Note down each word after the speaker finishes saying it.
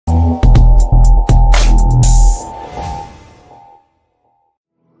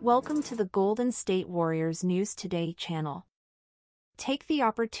Welcome to the Golden State Warriors News Today channel. Take the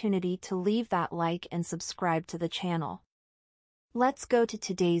opportunity to leave that like and subscribe to the channel. Let's go to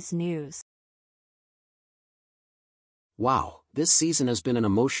today's news. Wow, this season has been an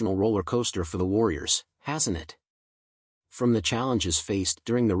emotional roller coaster for the Warriors, hasn't it? From the challenges faced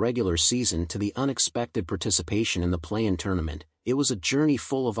during the regular season to the unexpected participation in the play-in tournament, it was a journey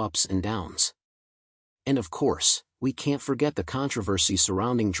full of ups and downs. And of course, we can't forget the controversy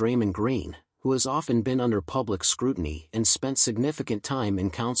surrounding Draymond Green, who has often been under public scrutiny and spent significant time in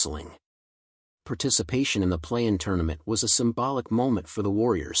counseling. Participation in the play-in tournament was a symbolic moment for the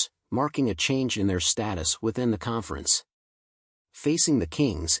Warriors, marking a change in their status within the conference. Facing the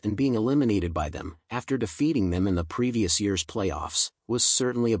Kings and being eliminated by them, after defeating them in the previous year's playoffs, was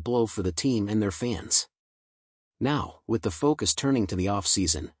certainly a blow for the team and their fans. Now, with the focus turning to the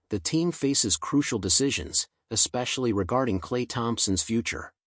offseason, the team faces crucial decisions, especially regarding Klay Thompson's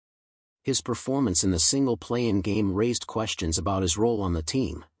future. His performance in the single play-in game raised questions about his role on the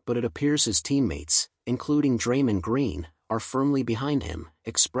team, but it appears his teammates, including Draymond Green, are firmly behind him,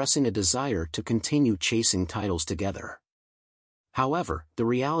 expressing a desire to continue chasing titles together. However, the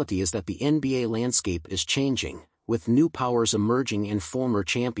reality is that the NBA landscape is changing, with new powers emerging and former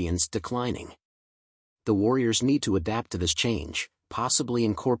champions declining. The Warriors need to adapt to this change, possibly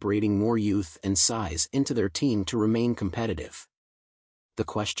incorporating more youth and size into their team to remain competitive. The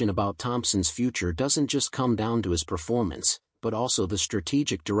question about Thompson's future doesn't just come down to his performance, but also the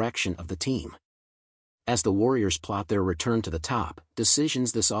strategic direction of the team. As the Warriors plot their return to the top,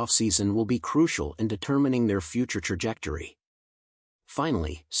 decisions this offseason will be crucial in determining their future trajectory.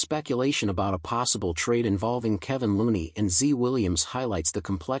 Finally, speculation about a possible trade involving Kevon Looney'S and Williams highlights the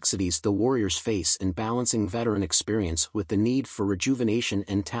complexities the Warriors face in balancing veteran experience with the need for rejuvenation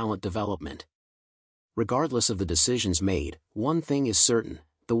and talent development. Regardless of the decisions made, one thing is certain: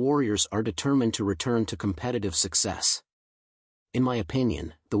 the Warriors are determined to return to competitive success. In my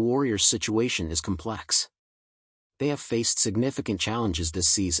opinion, the Warriors' situation is complex. They have faced significant challenges this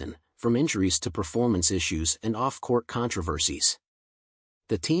season, from injuries to performance issues and off-court controversies.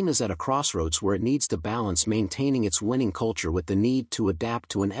 The team is at a crossroads where it needs to balance maintaining its winning culture with the need to adapt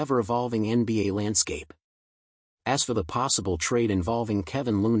to an ever-evolving NBA landscape. As for the possible trade involving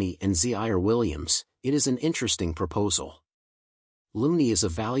Kevon Looney'S and Williams, it is an interesting proposal. Looney is a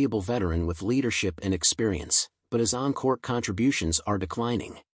valuable veteran with leadership and experience, but his on-court contributions are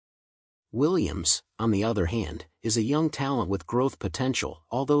declining. Williams, on the other hand, is a young talent with growth potential,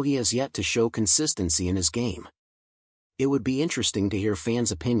 although he has yet to show consistency in his game. It would be interesting to hear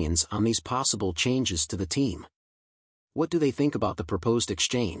fans' opinions on these possible changes to the team. What do they think about the proposed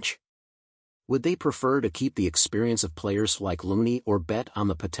exchange? Would they prefer to keep the experience of players like Looney or bet on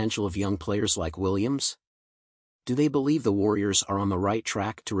the potential of young players like Williams? Do they believe the Warriors are on the right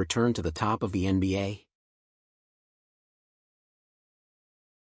track to return to the top of the NBA?